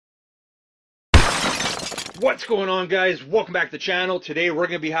What's going on, guys? Welcome back to the channel. Today we're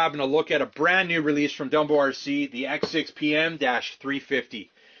going to be having a look at a brand new release from DUMBORC RC, the X6PM-350.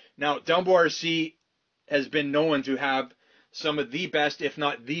 Now, DUMBORC RC has been known to have some of the best, if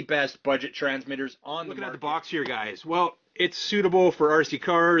not the best, budget transmitters on the market. Looking at the box here, guys. Well, it's suitable for RC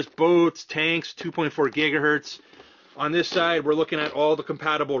cars, boats, tanks, 2.4 gigahertz. On this side, we're looking at all the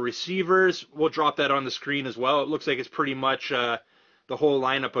compatible receivers. We'll drop that on the screen as well. It looks like it's pretty much the whole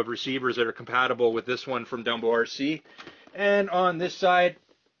lineup of receivers that are compatible with this one from DUMBORC RC. And on this side,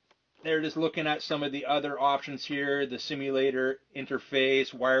 they're just looking at some of the other options here. The simulator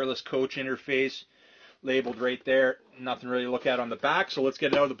interface, wireless coach interface, labeled right there. Nothing really to look at on the back. So let's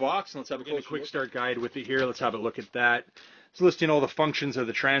get it out of the box and let's have a quick start guide with it here. Let's have a look at that. It's listing all the functions of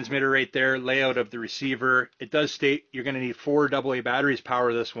the transmitter right there, layout of the receiver. It does state you're going to need 4 AA batteries to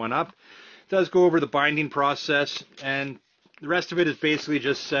power this one up. It does go over the binding process, and the rest of it is basically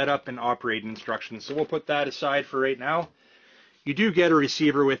just setup and operating instructions. So we'll put that aside for right now. You do get a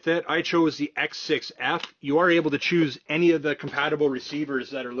receiver with it. I chose the X6F. You are able to choose any of the compatible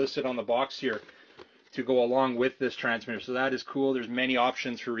receivers that are listed on the box here to go along with this transmitter. So that is cool. There's many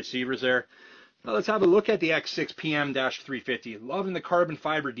options for receivers there. Now let's have a look at the X6PM-350. Loving the carbon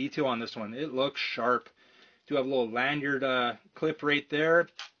fiber detail on this one. It looks sharp. Do have a little lanyard clip right there.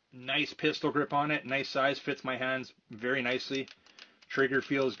 Nice pistol grip on it. Nice size. Fits my hands very nicely. Trigger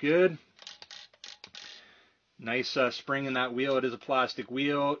feels good. Nice spring in that wheel. It is a plastic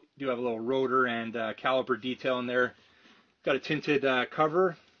wheel. Do have a little rotor and caliper detail in there. Got a tinted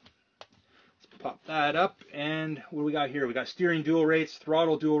cover. Pop that up, and what do we got here? We got steering dual rates,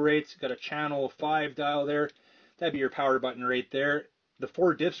 throttle dual rates, got a channel 5 dial there. That'd be your power button right there. The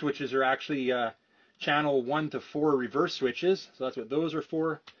 4 diff switches are actually channel 1 to 4 reverse switches, so that's what those are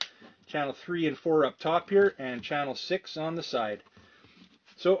for. Channel 3 and 4 up top here, and channel 6 on the side.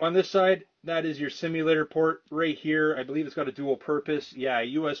 So on this side, that is your simulator port right here. I believe it's got a dual purpose. Yeah,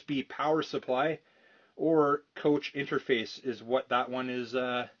 USB power supply or coach interface is what that one is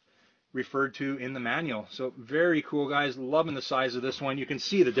referred to in the manual. So very cool, guys. Loving the size of this one. You can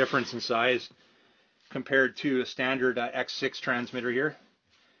see the difference in size compared to a standard X6 transmitter here.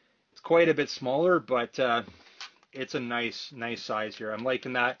 It's quite a bit smaller, but it's a nice size here. I'm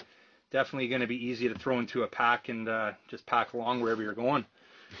liking that. Definitely going to be easy to throw into a pack and just pack along wherever you're going.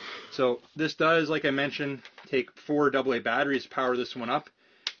 So this does, like I mentioned, take 4 AA batteries to power this one up.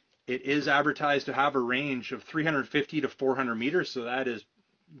 It is advertised to have a range of 350 to 400 meters, so that is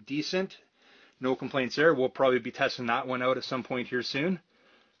decent. No complaints there. We'll probably be testing that one out at some point here soon.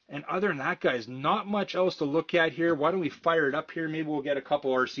 And other than that, guys, not much else to look at here. Why don't we fire it up here? Maybe we'll get a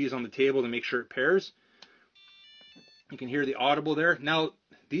couple RCs on the table to make sure it pairs. You can hear the audible there. Now,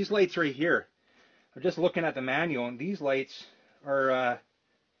 these lights right here, I'm just looking at the manual, and these lights are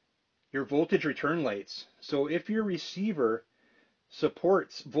your voltage return lights. So if your receiver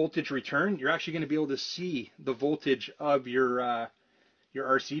supports voltage return, you're actually going to be able to see the voltage of your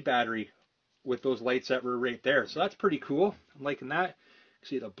RC battery with those lights that were right there. So that's pretty cool. I'm liking that.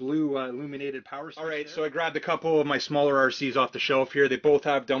 See the blue illuminated power switch. All right, so I grabbed a couple of my smaller RCs off the shelf here. They both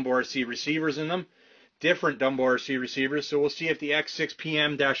have DUMBORC RC receivers in them. Different DUMBORC RC receivers. So we'll see if the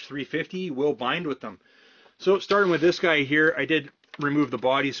X6PM-350 will bind with them. So starting with this guy here, I did remove the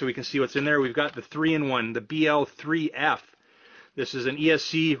body so we can see what's in there. We've got the 3-in-1, the BL3F. This is an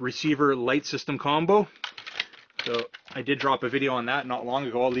ESC receiver light system combo. So I did drop a video on that not long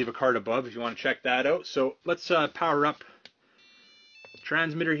ago. I'll leave a card above if you want to check that out. So let's power up the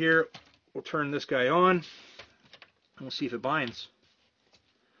transmitter here. We'll turn this guy on and we'll see if it binds.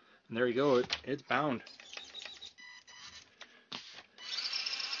 And there you go, it's bound.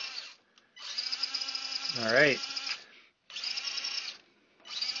 All right.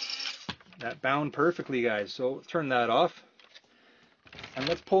 That bound perfectly, guys. So let's turn that off. And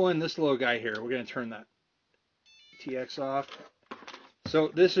let's pull in this little guy here. We're going to turn that TX off. So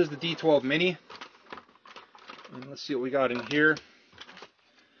this is the D12 Mini, and let's see what we got in here.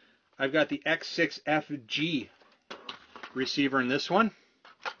 I've got the X6FG receiver in this one.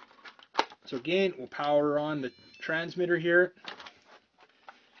 So again, we'll power on the transmitter here.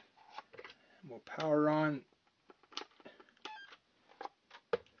 We'll power on,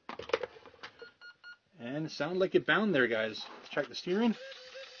 and it sounded like it bound there, guys. Let's check the steering.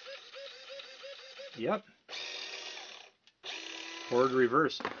 Yep. Forward,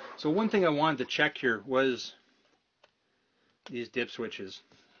 reverse. So one thing I wanted to check here was these dip switches.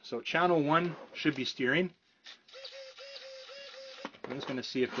 So channel 1 should be steering. I'm just going to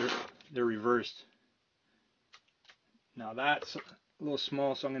see if they're reversed. Now that's a little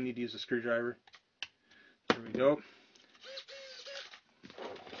small, so I'm going to need to use a screwdriver. There we go.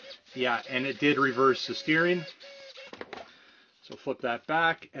 Yeah, and it did reverse the steering. So flip that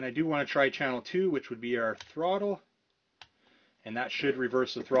back, and I do want to try channel 2, which would be our throttle, and that should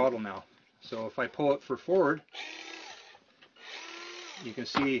reverse the throttle now. So if I pull it for forward, you can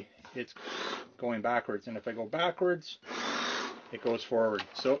see it's going backwards, and if I go backwards, it goes forward.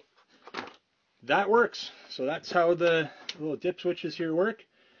 So that works. So that's how the little dip switches here work.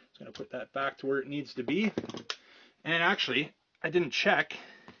 Just going to put that back to where it needs to be. And actually, I didn't check.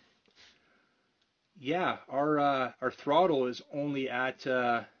 Yeah, our throttle is only at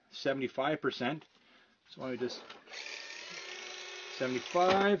 75%. So let me just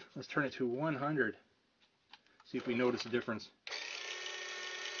 75. Let's turn it to 100. See if we notice a difference.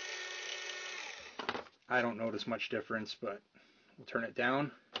 I don't notice much difference, but we'll turn it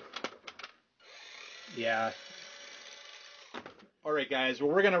down. Yeah. Alright guys,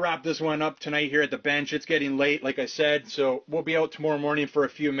 well we're going to wrap this one up tonight here at the bench. It's getting late, like I said, so we'll be out tomorrow morning for a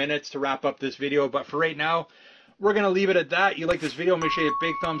few minutes to wrap up this video. But for right now, we're going to leave it at that. You like this video, make sure you hit a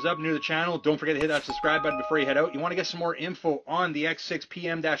big thumbs up, new to the channel. Don't forget to hit that subscribe button before you head out. You want to get some more info on the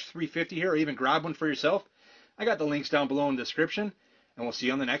X6PM-350 here, or even grab one for yourself, I got the links down below in the description, and we'll see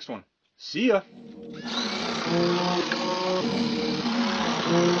you on the next one. See ya!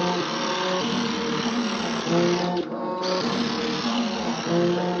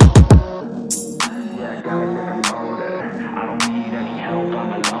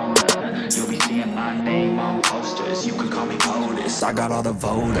 I got all the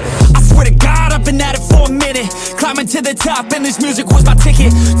voters. I swear to God, I've been at it for a minute. Climbing to the top, and this music was my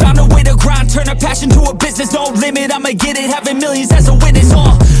ticket. Found a way to grind, turn a passion to a business. No limit, I'ma get it, having millions as a witness.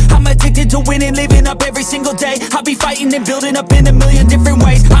 I'm addicted to winning, living up every single day. I'll be fighting and building up in a million different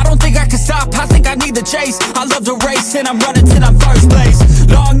ways. I don't think I can stop, I think I need the chase. I love to race, and I'm running till I'm first place.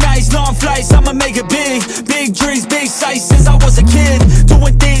 Long nights, long flights, I'ma make it big. Big dreams, big sights since I was a kid.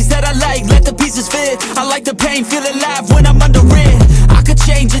 Doing things that I like, let the pieces fit. I like the pain, feel alive when I'm under it. I could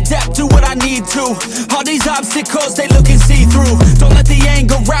change, adapt, do what I need to. All these obstacles, they looking see-through. Don't let the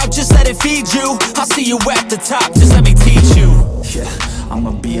anger out, just let it feed you. I'll see you at the top, just let me teach you. Yeah,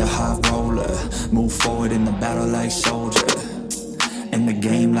 I'ma be a high roller. Move forward in the battle like soldier. In the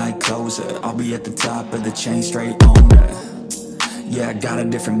game like closer. I'll be at the top of the chain, straight owner. Yeah, I got a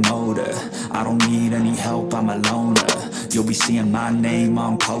different motor. I don't need any help, I'm a loner. You'll be seeing my name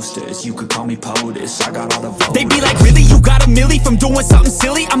on posters. You could call me POTUS, I got all the voters. They be like, really? You got a milli from doing something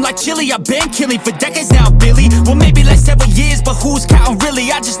silly? I'm like, chilly, I've been killing for decades now, Billy. Well, maybe like several years, but who's counting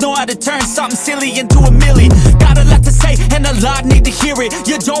really? I just know how to turn something silly into a milli. Got a lot to say, and a lot need to hear it.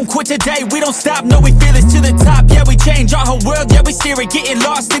 You don't quit today, we don't stop, no, we feel it to the top. Yeah, we change our whole world, yeah, we steer it. Getting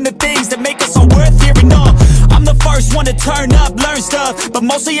lost in the things that make us all worth hearing. I'm the first one to turn up, learn stuff, but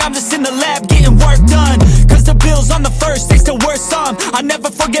mostly I'm just in the lab getting work done. Cause the bills on the first, they still worth some. I never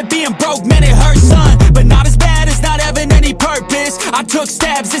forget being broke, man, it hurts, son. But not as bad as not having any purpose. I took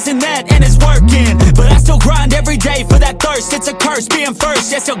stabs, this and that, and it's working. But I still grind every day for that thirst. It's a curse being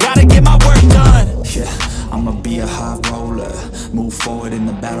first, yeah, still gotta get my work done. Yeah, I'ma be a high roller. Move forward in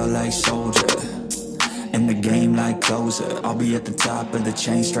the battle like soldier. In the game like closer. I'll be at the top of the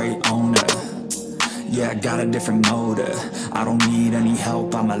chain, straight owner. Yeah, I got a different motor. I don't need any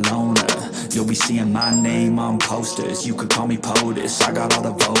help, I'm a loner. You'll be seeing my name on posters. You could call me POTUS, I got all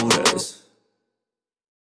the voters.